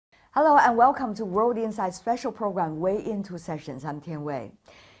Hello and welcome to World Insight special program Way Into Sessions. I'm Tian Wei.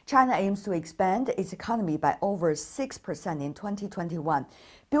 China aims to expand its economy by over 6% in 2021,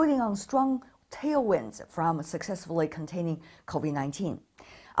 building on strong tailwinds from successfully containing COVID-19.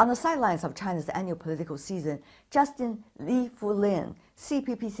 On the sidelines of China's annual political season, Yifu Lin,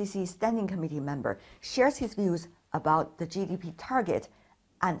 CPPCC Standing Committee member, shares his views about the GDP target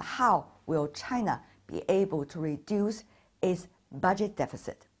and how will China be able to reduce its budget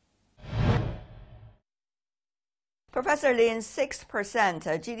deficit. Professor Lin's 6%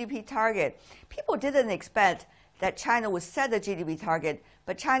 GDP target. People didn't expect that China would set a GDP target,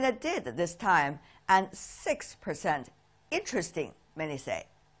 but China did this time, and 6%. Interesting, many say.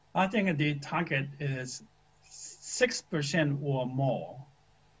 I think the target is 6% or more.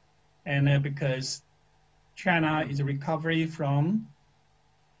 And because China is recovering from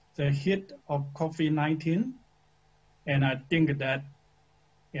the hit of COVID-19, and I think that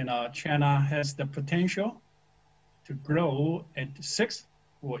China has the potential to grow at 6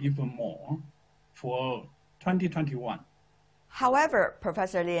 or even more for 2021. However,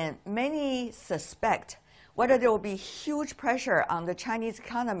 Professor Lin, many suspect whether there will be huge pressure on the Chinese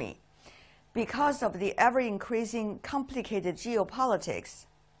economy because of the ever-increasing complicated geopolitics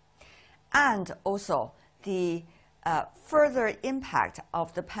and also the further impact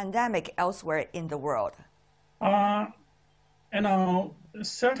of the pandemic elsewhere in the world.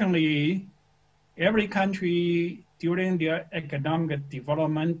 Certainly, every country during their economic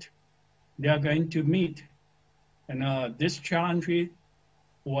development, they are going to meet this challenge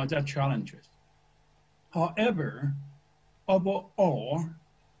or that challenges. However, overall,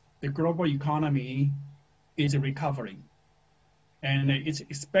 the global economy is recovering, and it's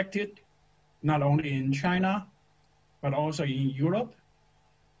expected not only in China, but also in Europe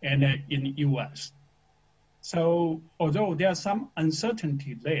and in the US. So although there's some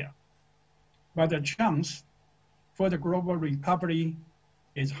uncertainty there, but the chance for the global recovery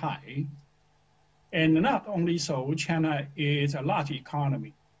is high. And not only so, China is a large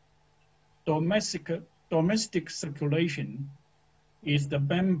economy. Domestic circulation is the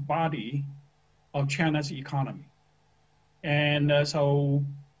main body of China's economy. And so,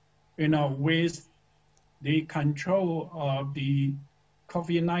 with the control of the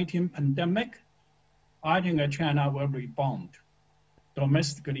COVID-19 pandemic, I think China will rebound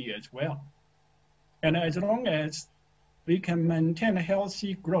domestically as well. And as long as we can maintain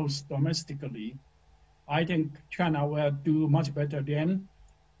healthy growth domestically, I think China will do much better than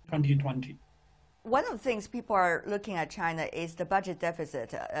 2020. One of the things people are looking at China is the budget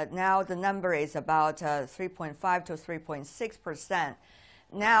deficit. Now the number is about 3.5 to 3.6%.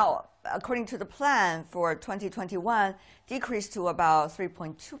 Now, according to the plan for 2021, decreased to about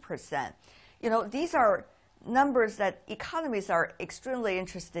 3.2%. These are numbers that economists are extremely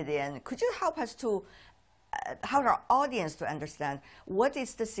interested in. Could you help us to help our audience to understand what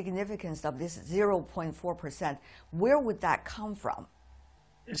is the significance of this 0.4%? Where would that come from?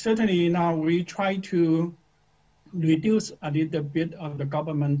 Certainly now we try to reduce a little bit of the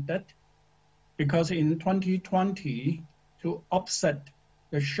government debt because in 2020, to offset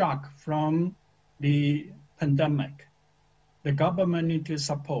the shock from the pandemic, the government need to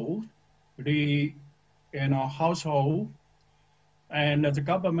support the household, and the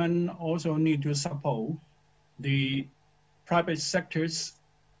government also need to support the private sectors,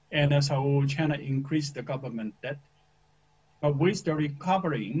 and so China increased the government debt. But with the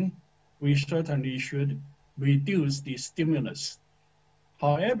recovery, we certainly should reduce the stimulus.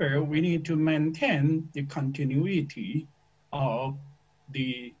 However, we need to maintain the continuity of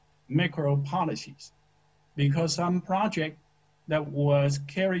the macro policies because some project that was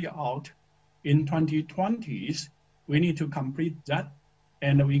carried out in 2020s, we need to complete that,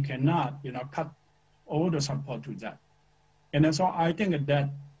 and we cannot, cut all the support to that. And so I think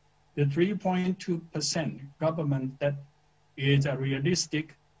that the 3.2% government debt is a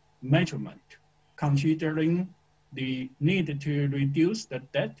realistic measurement, considering the need to reduce the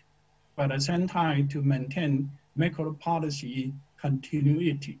debt, but at the same time to maintain macro policy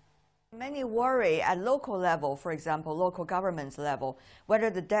continuity. Many worry at local level, for example, local government's level, whether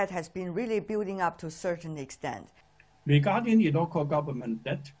the debt has been really building up to a certain extent. Regarding the local government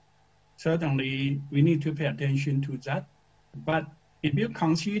debt, certainly we need to pay attention to that. But if you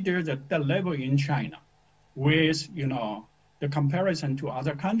consider the debt level in China with, the comparison to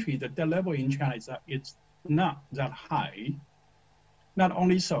other countries, the debt level in China is not that high. Not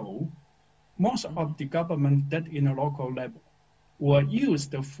only so, most of the government debt in the local level were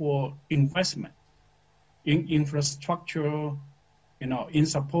used for investment in infrastructure, in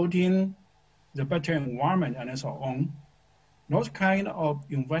supporting the better environment and so on. those kind of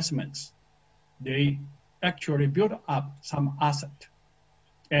investments, they actually build up some asset.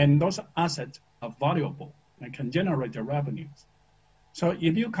 And those assets are valuable and can generate the revenues. So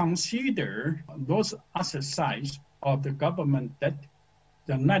if you consider those asset size of the government debt,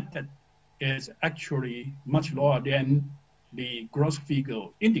 the net debt is actually much lower than the gross figure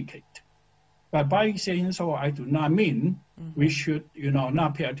indicate. But by saying so, I do not mean we should,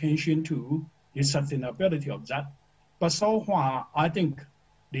 not pay attention to the sustainability of that. But so far, I think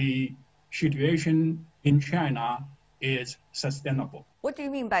the situation in China is sustainable. What do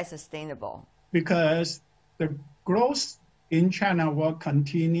you mean by sustainable? Because the growth in China will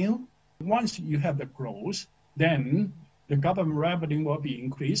continue. Once you have the growth, then the government revenue will be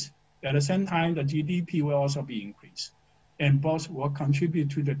increased. At the same time, the GDP will also be increased. And both will contribute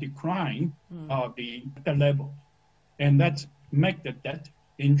to the decline of the debt level. And that make the debt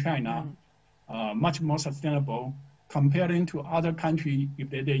in China much more sustainable comparing to other countries if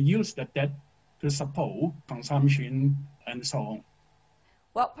they use the debt to support consumption and so on.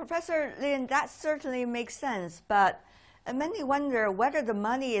 Well, Professor Lin, that certainly makes sense, but many wonder whether the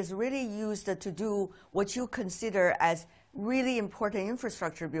money is really used to do what you consider as really important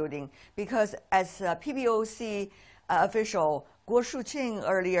infrastructure building, because as PBOC official Guo Shuqing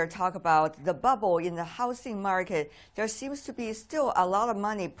earlier talked about the bubble in the housing market, there seems to be still a lot of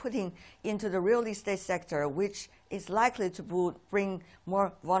money putting into the real estate sector, which is likely to bring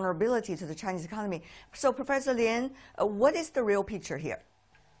more vulnerability to the Chinese economy. So, Professor Lin, what is the real picture here?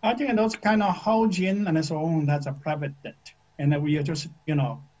 I think those kind of housing and so on, that's a private debt. And we are just,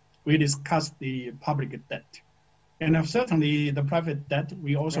 we discussed the public debt. And certainly the private debt,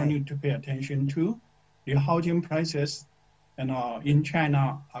 we also need to pay attention to. The housing prices in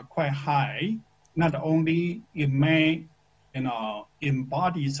China are quite high. Not only it may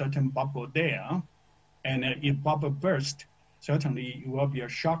embody certain bubble there, and if bubble burst, certainly it will be a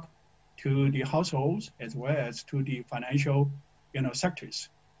shock to the households as well as to the financial sectors.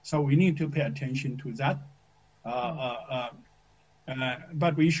 So we need to pay attention to that.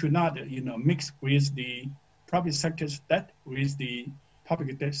 But we should not mix with the private sector's debt with the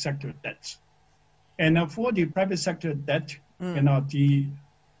public sector debts. And for the private sector debt, the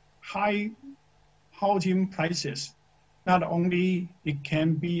high housing prices, not only it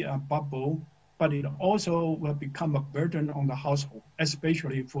can be a bubble, but it also will become a burden on the household,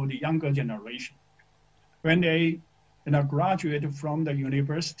 especially for the younger generation. When they graduate from the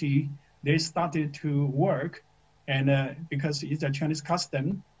university, they started to work, and because it's a Chinese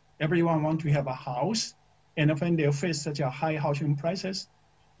custom, everyone wants to have a house, and when they face such a high housing prices,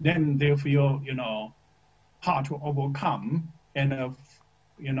 then they feel hard to overcome, and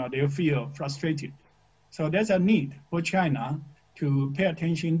they feel frustrated. So there's a need for China to pay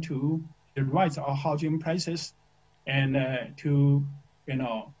attention to the rise of housing prices, and to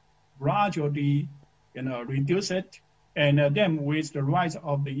gradually reduce it. And then with the rise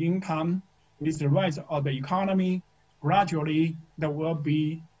of the income, with the rise of the economy, gradually there will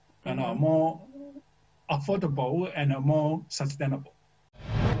be more affordable and more sustainable.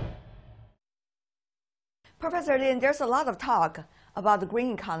 Professor Lin, there's a lot of talk about the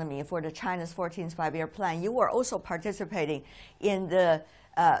green economy for the China's 14th five-year plan. You were also participating in the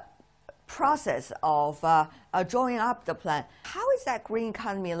process of drawing up the plan. How is that green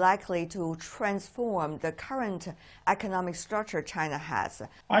economy likely to transform the current economic structure China has?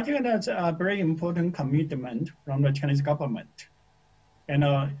 I think that's a very important commitment from the Chinese government. And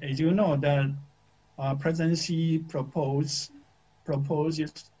as you know, the presidency proposes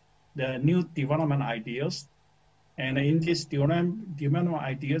the new development ideas. And in these development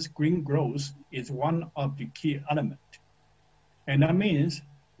ideas, green growth is one of the key elements. And that means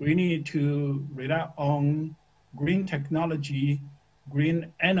we need to rely on green technology,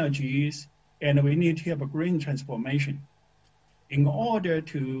 green energies, and we need to have a green transformation in order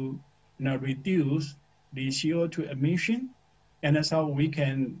to reduce the CO2 emission. And so we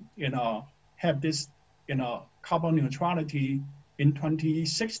can have this carbon neutrality in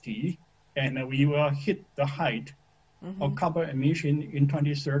 2060, and we will hit the height of carbon emission in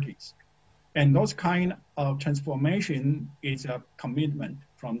 2030s. And those kind of transformation is a commitment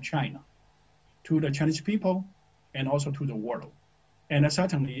from China to the Chinese people and also to the world. And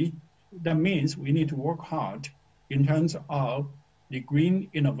certainly that means we need to work hard in terms of the green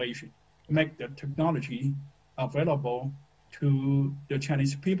innovation, make the technology available to the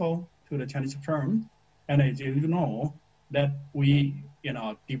Chinese people, to the Chinese firm. And as you know, that we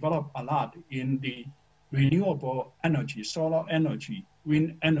develop a lot in the renewable energy, solar energy,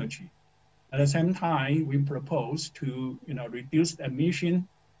 wind energy. At the same time, we propose to reduce emission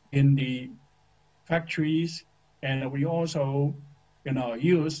in the factories and we also,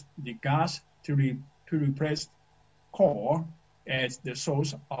 use the gas to replace coal as the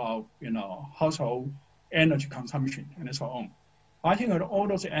source of, household energy consumption and so on. I think that all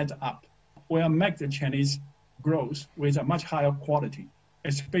those adds up will make the Chinese growth with a much higher quality,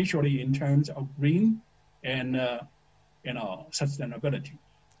 especially in terms of green and sustainability.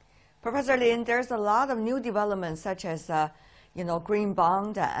 Professor Lin, there's a lot of new developments such as green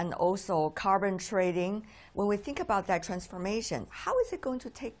bond and also carbon trading. When we think about that transformation, how is it going to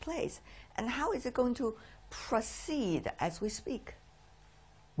take place and how is it going to proceed as we speak?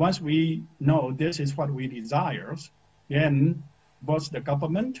 Once we know this is what we desire, then both the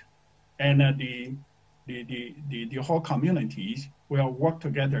government and the whole communities will work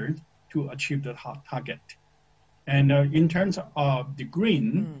together to achieve the target. And in terms of the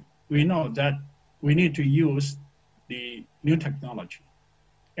green, we know that we need to use the new technology.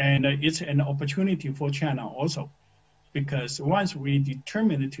 And it's an opportunity for China also, because once we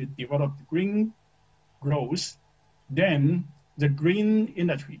determine to develop green growth, then the green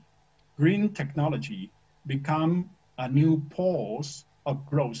industry, green technology become a new pulse of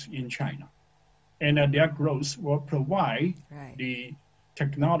growth in China. And their growth will provide the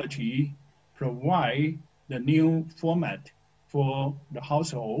technology, provide the new format for the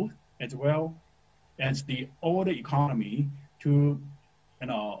household as well as the older economy to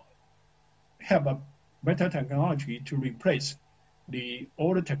have a better technology to replace the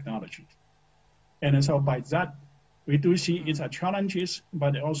older technology. And so by that, we do see it's a challenge,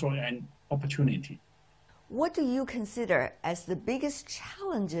 but also an opportunity. What do you consider as the biggest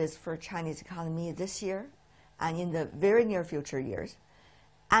challenges for Chinese economy this year and in the very near future years,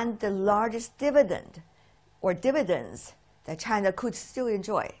 and the largest dividend or dividends that China could still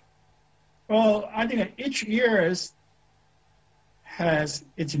enjoy? Well, I think each year has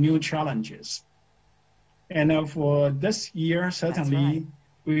its new challenges. And for this year, certainly,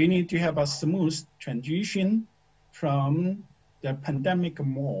 we need to have a smooth transition from the pandemic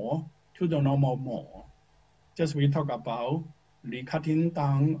mode to the normal mode. Just we talk about the cutting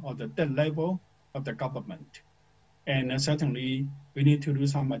down of the debt level of the government. And certainly, we need to do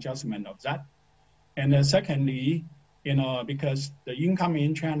some adjustment of that. And secondly, because the income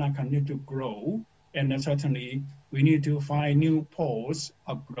in China continue to grow, and certainly we need to find new poles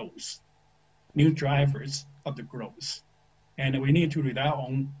of growth, new drivers of the growth. And we need to rely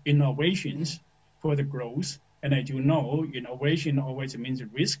on innovations for the growth. And as you know, innovation always means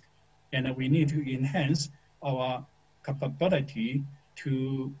risk, and we need to enhance our capability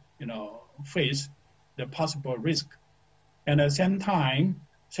to, face the possible risk. And at the same time,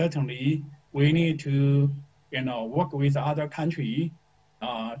 certainly we need to, work with other countries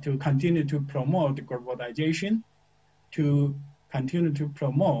to continue to promote globalization, to continue to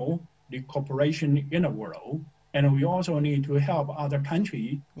promote the cooperation in the world. And we also need to help other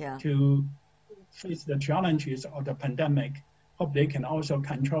countries to face the challenges of the pandemic. Hope they can also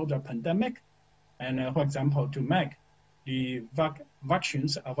control the pandemic. And for example, to make the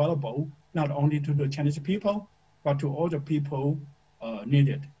vaccines available not only to the Chinese people, but to all the people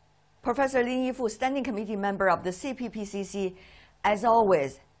needed. Professor Lin Yifu, Standing Committee member of the CPPCC, as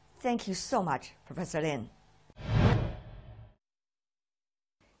always, thank you so much, Professor Lin.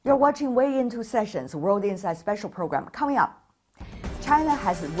 You're watching Way Into Sessions, World Insight special program. Coming up, China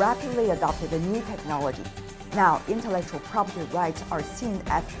has rapidly adopted a new technology. Now, intellectual property rights are seen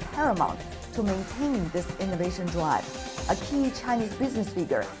as paramount to maintain this innovation drive. A key Chinese business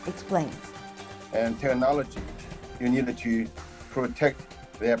figure explains. And technology, you need to protect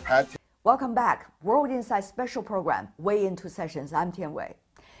their patent. Welcome back. World Insight special program, Way Into Sessions. I'm Tian Wei.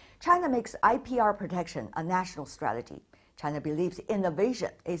 China makes IPR protection a national strategy. China believes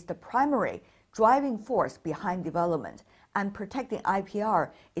innovation is the primary driving force behind development, and protecting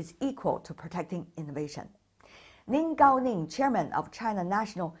IPR is equal to protecting innovation. Ning Gaoning, chairman of China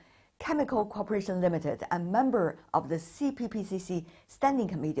National Chemical Corporation Limited and member of the CPPCC Standing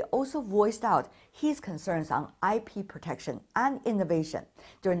Committee, also voiced out his concerns on IP protection and innovation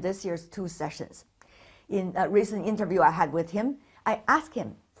during this year's two sessions. In a recent interview I had with him, I asked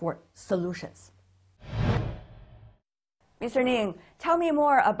him for solutions. Mr. Ning, tell me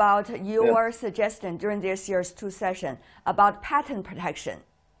more about your suggestion during this year's two sessions about patent protection.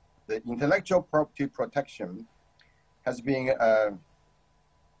 The intellectual property protection has been a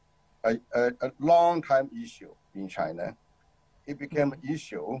long time issue in China. It became an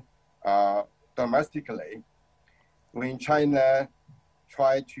issue domestically when China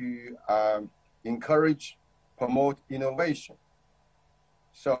tried to promote innovation.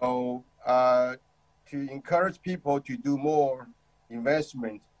 So to encourage people to do more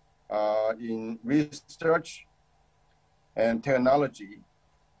investment in research and technology,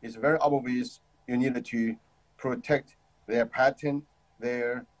 it's very obvious you need to protect their patent,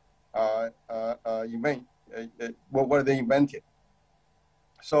 their what they invented.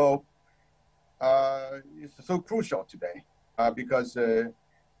 So it's so crucial today because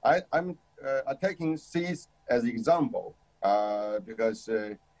I'm taking seeds as an example because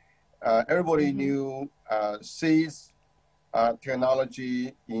everybody knew seeds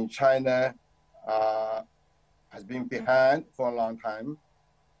technology in China has been behind for a long time,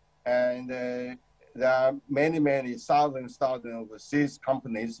 and there are many thousands of seeds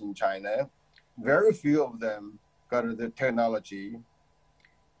companies in China. Very few of them got the technology,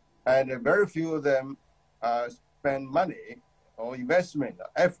 and very few of them spend money or investment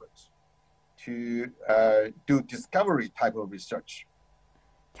efforts to do discovery type of research.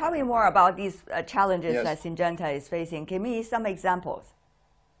 Tell me more about these challenges Yes. that Syngenta is facing. Give me some examples.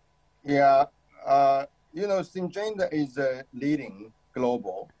 Yeah, Syngenta is a leading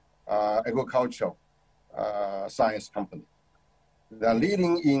global agricultural science company. They're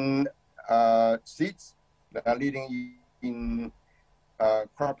leading in seeds. They're leading in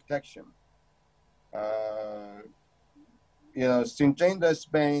crop protection. Syngenta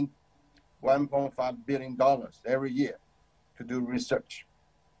spends $1.5 billion every year to do research.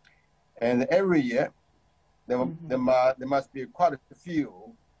 And every year, there must be quite a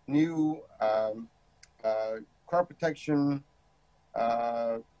few new crop protection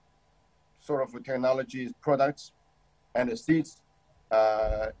sort of technologies, products, and the seeds,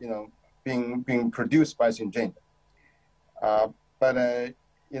 being produced by Syngenta. But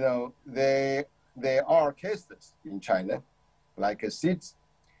there are cases in China, like seeds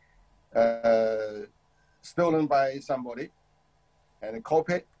stolen by somebody and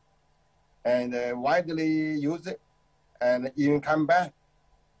copied and widely use it, and even come back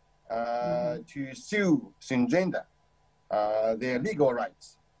to sue Syngenta, their legal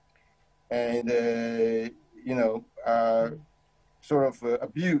rights, and sort of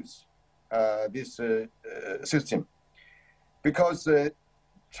abuse this system, because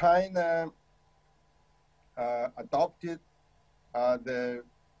China adopted the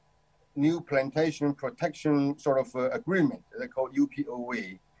new plantation protection sort of agreement, they call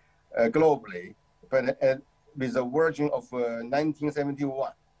UPOA, globally, but with a version of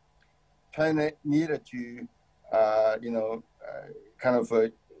 1971. China needed to,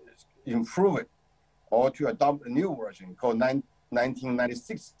 improve it, or to adopt a new version called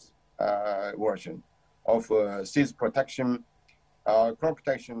 1996 version of seeds protection, crop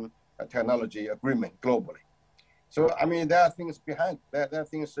protection technology agreement globally. So, I mean, there are things behind. There are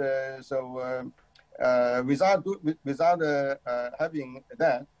things. Without having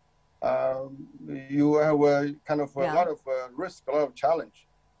that, you have a kind of a lot of risk, a lot of challenge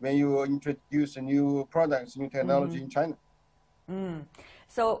when you introduce new products, new technology in China.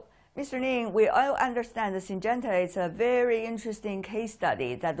 So, Mr. Lin, we all understand that Syngenta is a very interesting case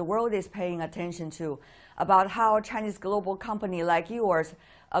study that the world is paying attention to about how Chinese global company like yours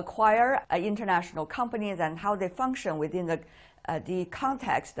acquire international companies and how they function within the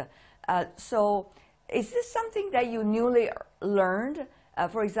context. So is this something that you newly learned,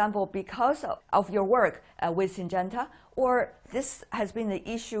 for example, because of your work with Syngenta, or this has been the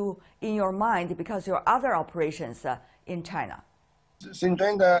issue in your mind because your other operations in China?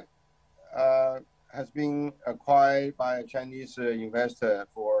 Syngenta has been acquired by a Chinese investor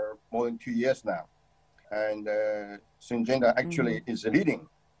for more than 2 years now. And Syngenta actually is leading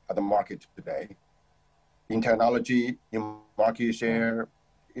the market today in technology, in market share.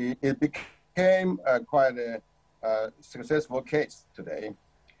 It became quite a successful case today.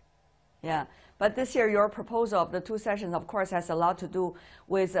 Yeah, but this year your proposal of the 2 sessions, of course, has a lot to do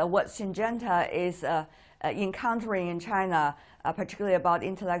with what Syngenta is encountering in China, particularly about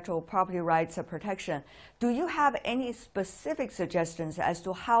intellectual property rights protection. Do you have any specific suggestions as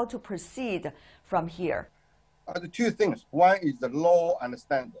to how to proceed from here? The 2 things. One is the law and the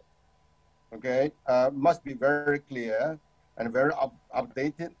standard. Okay, must be very clear and very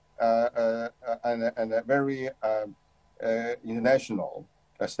updated and a very international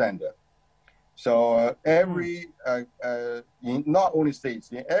standard. So every, in not only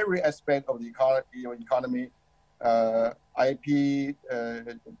states, in every aspect of the economy, IP,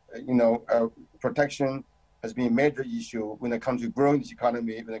 protection has been a major issue when the country grows its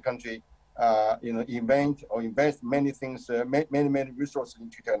economy, when the country, invest many things, many resources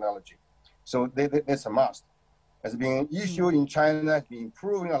into technology. So that's a must. Has been an issue in China, has been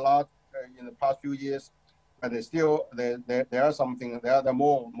improving a lot in the past few years, but there's still there are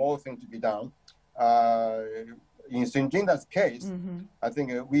more things to be done. In Syngenta's case, I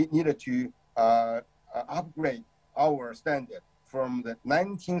think we needed to upgrade our standard from the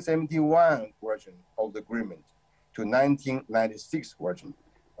 1971 version of the agreement to 1996 version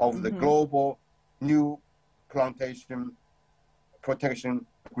of the Global New Plantation Protection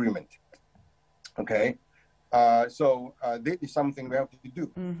Agreement. Okay, so this is something we have to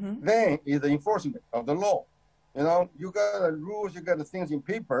do. Then is the enforcement of the law. You know, you got the rules, you got the things in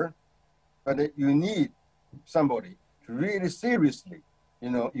paper, but you need somebody to really seriously, you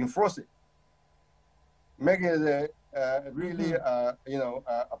know, enforce it, make it really, you know,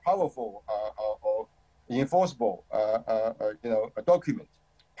 a powerful or enforceable, you know, a document.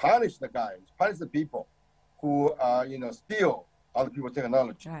 Punish the guys, punish the people who, you know, steal other people's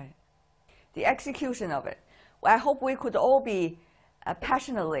technology. Right. The execution of it. I hope we could all be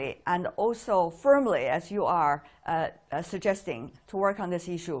passionately and also firmly, as you are suggesting, to work on this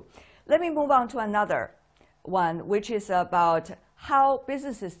issue. Let me move on to another one, which is about how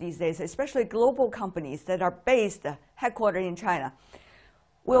businesses these days, especially global companies that are based, headquartered in China,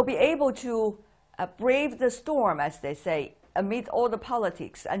 will be able to brave the storm, as they say, amid all the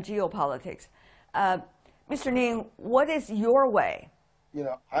politics and geopolitics. Mr. Lin, what is your way? You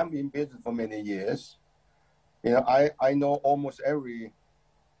know, I'm in business for many years. You know, I know almost every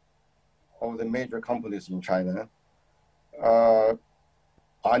of the major companies in China.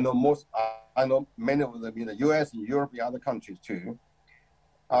 I know many of them in the U.S., in Europe, in other countries too.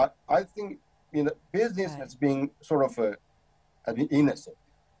 I think, you know, business has been sort of has been innocent.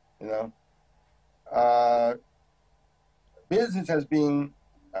 You know, business has been,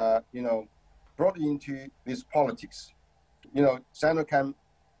 you know, brought into this politics. You know, Sinochem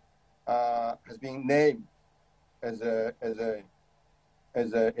has been named as a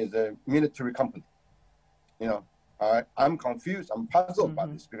military company. You know, I'm confused. I'm puzzled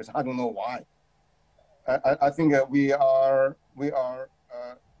about this because I don't know why. I think we are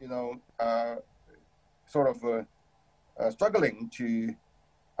you know, sort of struggling to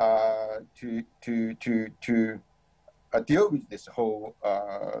deal with this whole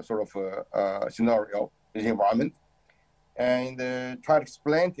sort of scenario, this environment, and try to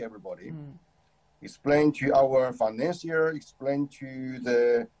explain to everybody, explain to our financier, explain to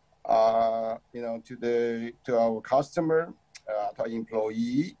the you know, to our customer, to our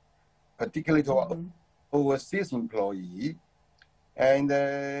employee, particularly to our overseas employee, and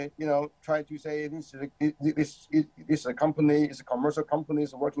you know, try to say this is a company, it's a commercial company,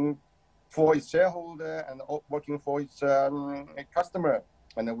 is working for its shareholder and working for its customer,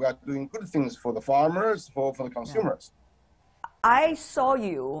 and we are doing good things for the farmers, for the consumers. I saw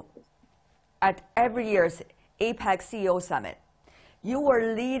you at every year's APEC CEO Summit. You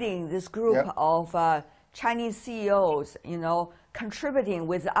were leading this group of Chinese CEOs, you know, contributing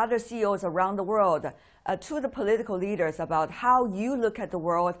with other CEOs around the world to the political leaders about how you look at the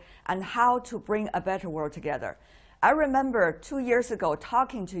world and how to bring a better world together. I remember 2 years ago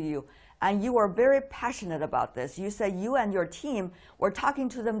talking to you, and you were very passionate about this. You said you and your team were talking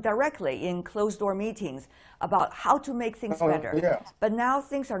to them directly in closed-door meetings about how to make things better. But now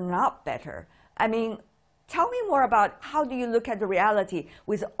things are not better. I mean, tell me more about how do you look at the reality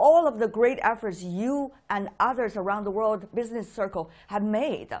with all of the great efforts you and others around the world business circle have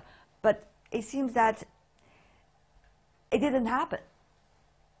made, but it seems that it didn't happen.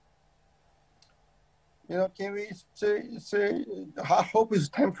 You know, can we say I hope it's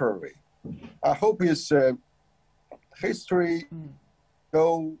temporary. I hope it's history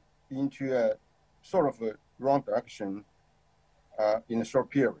go into a sort of a wrong direction in a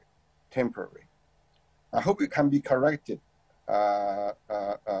short period, temporary. I hope it can be corrected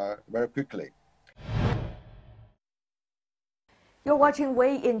very quickly. You're watching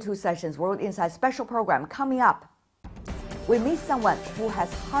Way Into Sessions World Insight special program. Coming up, we meet someone who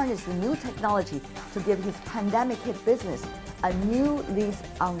has harnessed the new technology to give his pandemic-hit business a new lease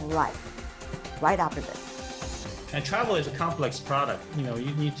on life. Right after this. And travel is a complex product. You know,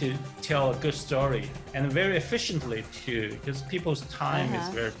 you need to tell a good story and very efficiently too, because people's time is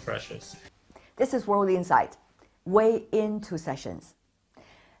very precious. This is World Insight, Way Into Sessions.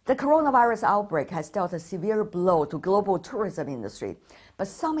 The coronavirus outbreak has dealt a severe blow to global tourism industry, but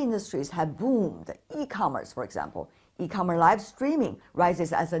some industries have boomed. E-commerce, for example. E-commerce live streaming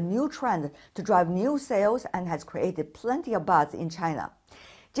rises as a new trend to drive new sales and has created plenty of buzz in China.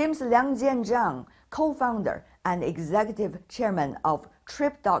 James Liang Jianzhang, co-founder and executive chairman of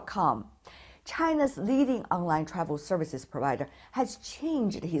Trip.com, China's leading online travel services provider, has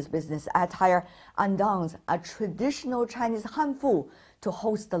changed his business attire and dons a traditional Chinese hanfu to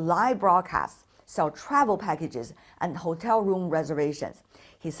host live broadcasts, sell travel packages, and hotel room reservations.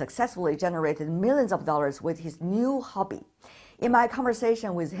 He successfully generated millions of dollars with his new hobby. In my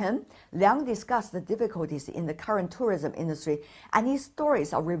conversation with him, Liang discussed the difficulties in the current tourism industry and his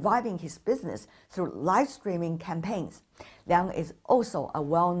stories of reviving his business through live streaming campaigns. Liang is also a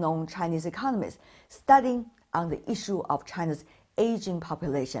well-known Chinese economist studying on the issue of China's aging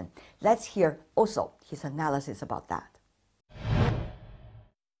population. Let's hear also his analysis about that.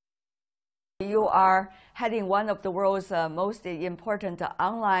 You are heading one of the world's most important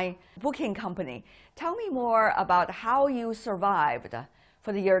online booking company. Tell me more about how you survived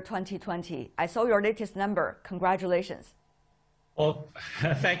for the year 2020. I saw your latest number. Congratulations. Well,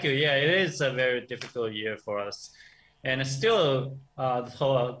 thank you. Yeah, it is a very difficult year for us. And still, the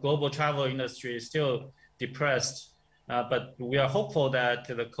whole global travel industry is still depressed. But we are hopeful that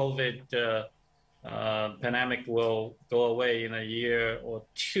the COVID pandemic will go away in a year or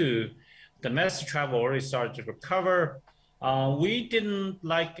two. Domestic travel already started to recover. We didn't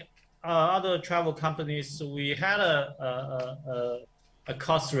like other travel companies. We had a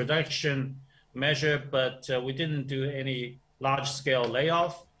cost reduction measure, but we didn't do any large-scale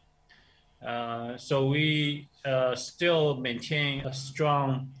layoff. So we still maintain a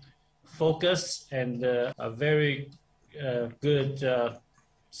strong focus and a very good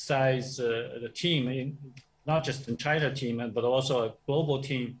size team, not just in China team, but also a global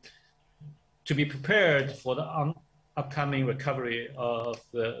team, to be prepared for the upcoming recovery of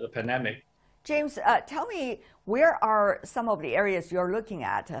the pandemic. James, tell me, where are some of the areas you're looking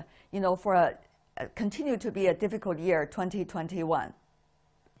at, for continue to be a difficult year, 2021?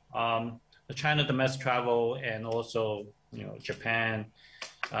 The China domestic travel and also, Japan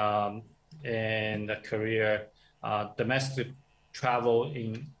and Korea, domestic travel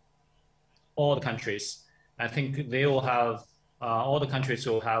in all the countries. I think they will have, all the countries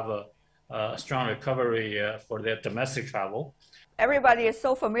will have a strong recovery for their domestic travel. Everybody is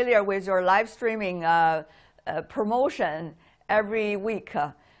so familiar with your live streaming promotion every week.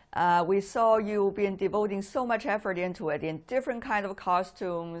 We saw you been devoting so much effort into it in different kind of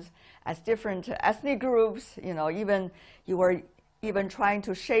costumes, as different ethnic groups. Even you were even trying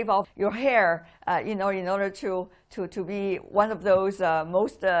to shave off your hair, in order to be one of those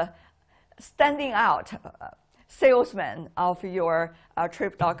most standing out salesmen of your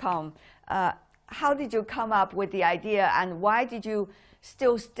trip.com. How did you come up with the idea, and why did you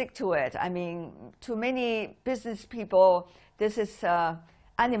still stick to it? I mean, to many business people, this is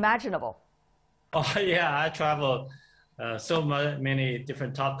unimaginable. Oh yeah, I travel so many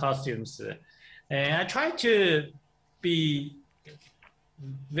different top costumes, and I try to be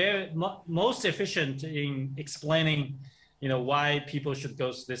most efficient in explaining, why people should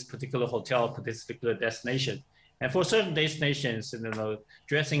go to this particular hotel, particular destination. And for certain destinations,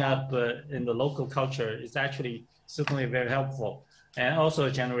 dressing up in the local culture is actually certainly very helpful, and also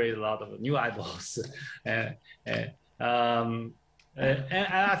generate a lot of new eyeballs. And I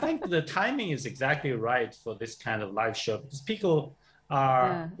think the timing is exactly right for this kind of live show, because people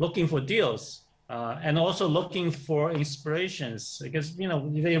are looking for deals and also looking for inspirations, because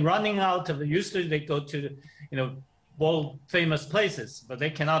they're running out of. Usually they go to world famous places, but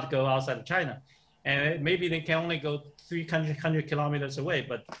they cannot go outside of China. And maybe they can only go 300 kilometers away,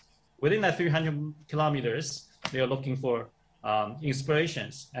 but within that 300 kilometers, they are looking for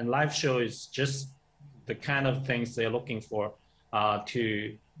inspirations. And live show is just the kind of things they're looking for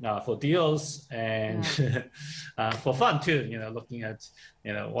deals and for fun too. Looking at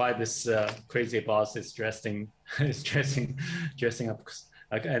why this crazy boss is dressing up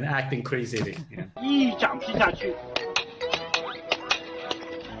and acting crazily.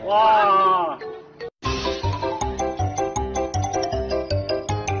 Wow.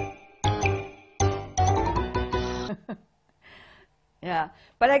 Yeah,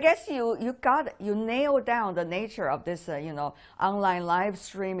 but I guess you nailed down the nature of this online live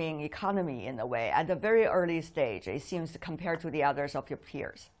streaming economy in a way at a very early stage, it seems, compared to the others of your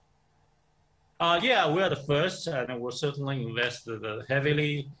peers. Yeah, we are the first, and we'll certainly invest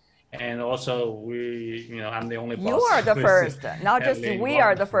heavily. And also, I'm the only boss. You are the first, not just we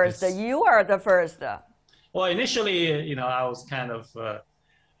are the first. You are the first. Well, initially, I was kind of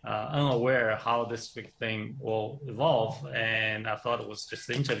unaware how this big thing will evolve, and I thought it was just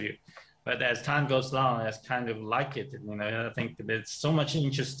an interview. But as time goes on, I kind of like it. I think there's so much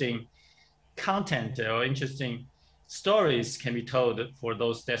interesting content or interesting stories can be told for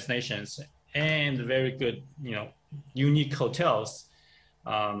those destinations, and very good, unique hotels.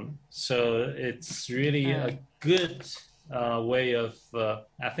 So it's really a good way of,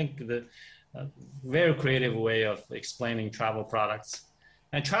 I think, the very creative way of explaining travel products.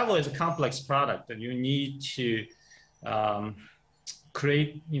 And travel is a complex product, and you need to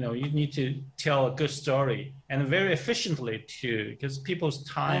create, you need to tell a good story and very efficiently too, because people's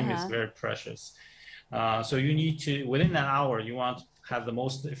time is very precious. So you need to, within an hour, you want to have the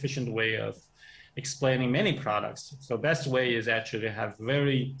most efficient way of explaining many products. So best way is actually have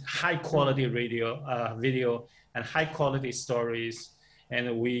very high quality video and high quality stories.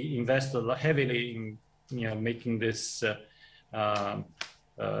 And we invest heavily in, making this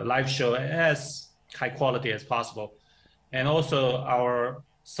live show as high quality as possible. And also our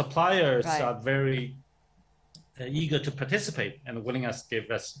suppliers are very eager to participate and willing to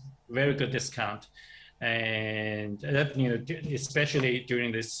give us very good discount. And that, especially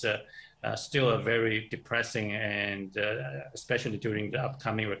during this still a very depressing and especially during the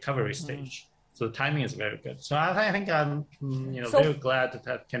upcoming recovery stage. So the timing is very good. So I think I'm very glad that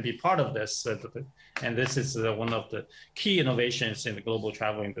I can be part of this. And this is one of the key innovations in the global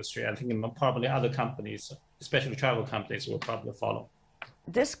travel industry. I think probably other companies, especially travel companies, will probably follow.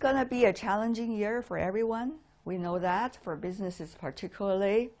 This is going to be a challenging year for everyone. We know that, for businesses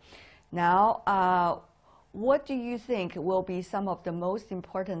particularly. Now, what do you think will be some of the most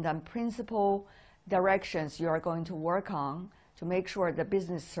important and principal directions you are going to work on to make sure the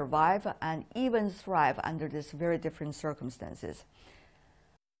business survive and even thrive under these very different circumstances?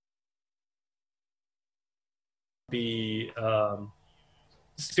 Be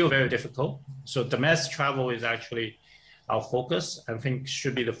still very difficult. So domestic travel is actually our focus. I think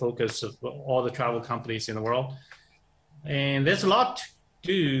should be the focus of all the travel companies in the world. And there's a lot to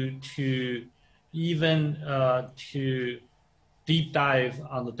do to even to deep dive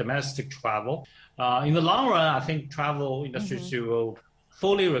on the domestic travel. In the long run, I think travel industry will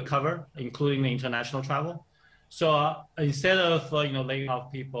fully recover, including the international travel. So instead of laying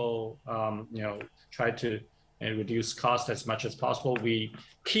off people, try to reduce cost as much as possible, we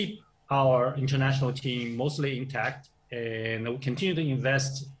keep our international team mostly intact, and we continue to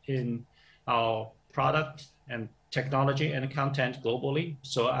invest in our product and technology and content globally.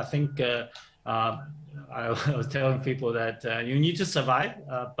 So I think I was telling people that you need to survive,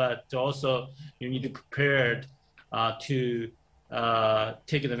 but also you need to be prepared to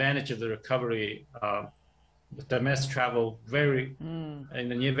take advantage of the recovery, the domestic travel in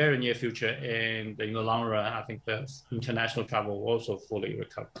the very near future, and in the long run, I think the international travel will also fully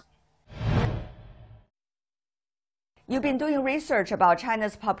recover. You've been doing research about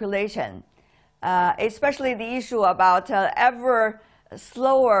China's population, especially the issue about ever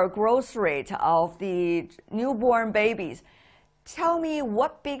slower growth rate of the newborn babies. Tell me,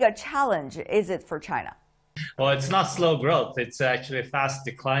 what big a challenge is it for China? Well, it's not slow growth. It's actually fast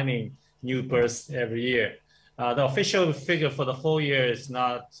declining new births every year. The official figure for the whole year is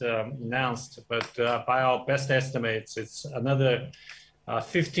not announced, but by our best estimates, it's another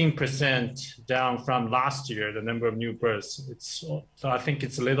 15% down from last year, the number of new births. So I think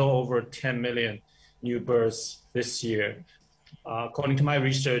it's a little over 10 million new births this year. According to my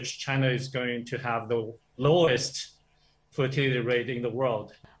research, China is going to have the lowest fertility rate in the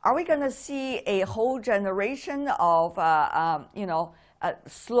world. Are we going to see a whole generation of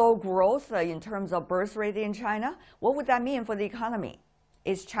slow growth in terms of birth rate in China? What would that mean for the economy?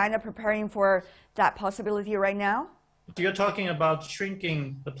 Is China preparing for that possibility right now? You're talking about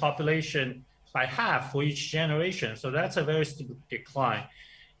shrinking the population by half for each generation. So that's a very steep decline.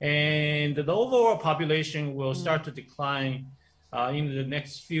 And the overall population will start to decline in the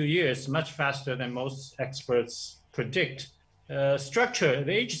next few years much faster than most experts predict. The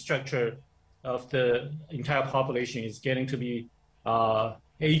age structure of the entire population is getting to be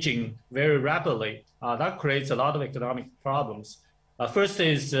aging very rapidly. That creates a lot of economic problems. First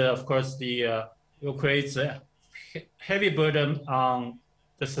is, of course, it creates a heavy burden on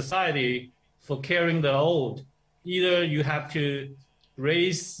the society for caring the old. Either you have to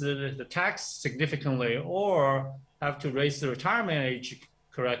raise the tax significantly or have to raise the retirement age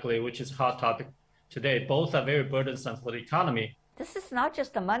correctly, which is a hot topic today. Both are very burdensome for the economy. This is not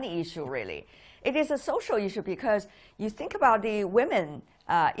just a money issue, really. It is a social issue because you think about the women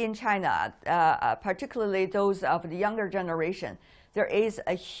in China, particularly those of the younger generation. There is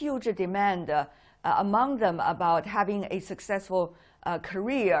a huge demand among them about having a successful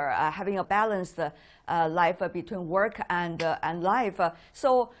career, having a balanced life between work and life.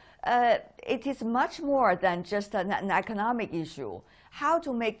 So it is much more than just an economic issue. How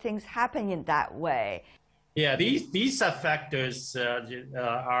to make things happen in that way? Yeah, these are factors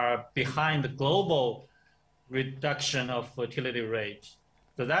are behind the global reduction of fertility rate.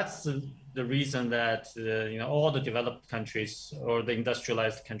 So that's the reason that all the developed countries or the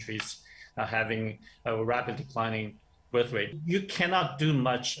industrialized countries are having a rapid declining birth rate. You cannot do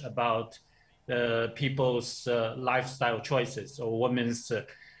much about people's lifestyle choices or women's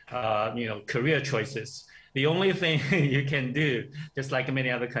career choices. The only thing you can do, just like many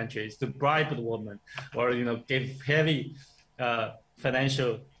other countries, to bribe the woman or give heavy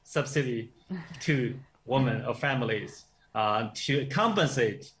financial subsidy to women or families to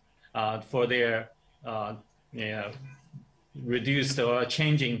compensate for their reduced or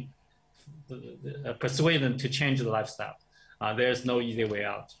changing, persuade them to change the lifestyle. There's no easy way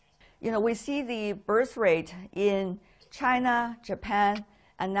out. We see the birth rate in China, Japan,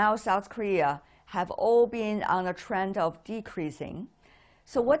 and now South Korea have all been on a trend of decreasing.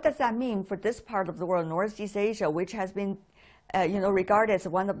 So what does that mean for this part of the world, Northeast Asia, which has been regarded as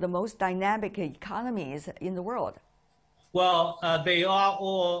one of the most dynamic economies in the world? Well, they are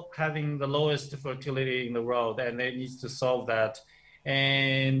all having the lowest fertility in the world, and they need to solve that.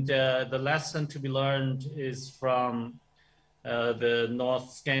 And the lesson to be learned is from the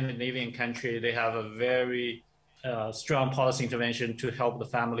North Scandinavian country. They have a very strong policy intervention to help the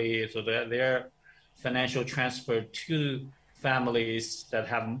family, so that their financial transfer to families that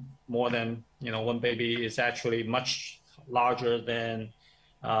have more than one baby is actually much larger than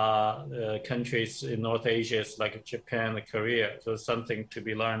countries in North Asia like Japan and Korea. So something to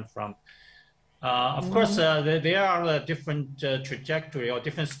be learned from. Of course, there are a different trajectory or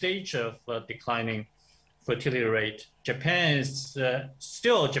different stage of declining fertility rate. Japan is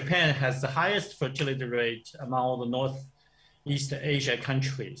Japan has the highest fertility rate among all the Northeast Asia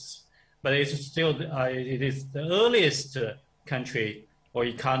countries, but it is the earliest country or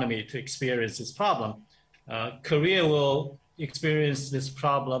economy to experience this problem. Korea will experience this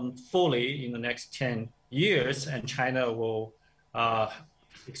problem fully in the next 10 years, and China will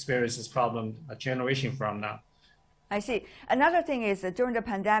experience this problem a generation from now. I see. Another thing is that during the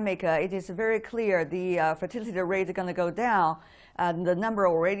pandemic, it is very clear the fertility rate is going to go down. The number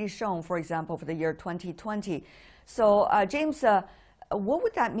already shown, for example, for the year 2020. So, James, what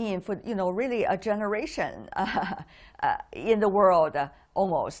would that mean for really a generation in the world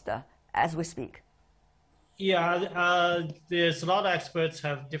almost as we speak? Yeah, there's a lot of experts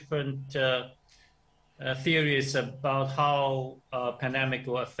have different theories about how pandemic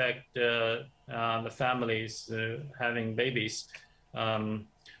will affect the families having babies.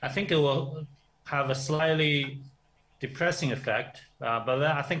 I think it will have a slightly depressing effect, but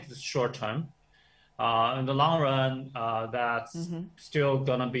I think it's short term. In the long run, that's still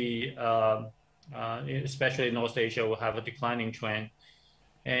going to be, especially in North Asia, will have a declining trend.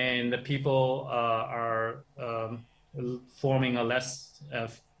 And the people are forming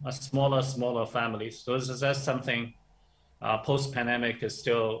a smaller families. So that's something post-pandemic is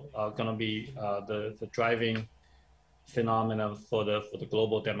still going to be the driving phenomenon for the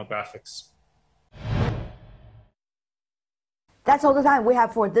global demographics. That's all the time we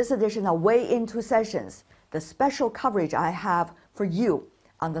have for this edition of Way Into Sessions, the special coverage I have for you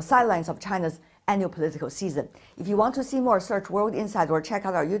on the sidelines of China's annual political season. If you want to see more, search World Insight or check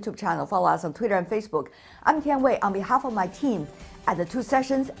out our YouTube channel. Follow us on Twitter and Facebook. I'm Tian Wei on behalf of my team at the two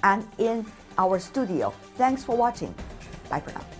sessions and in our studio. Thanks for watching. Bye for now.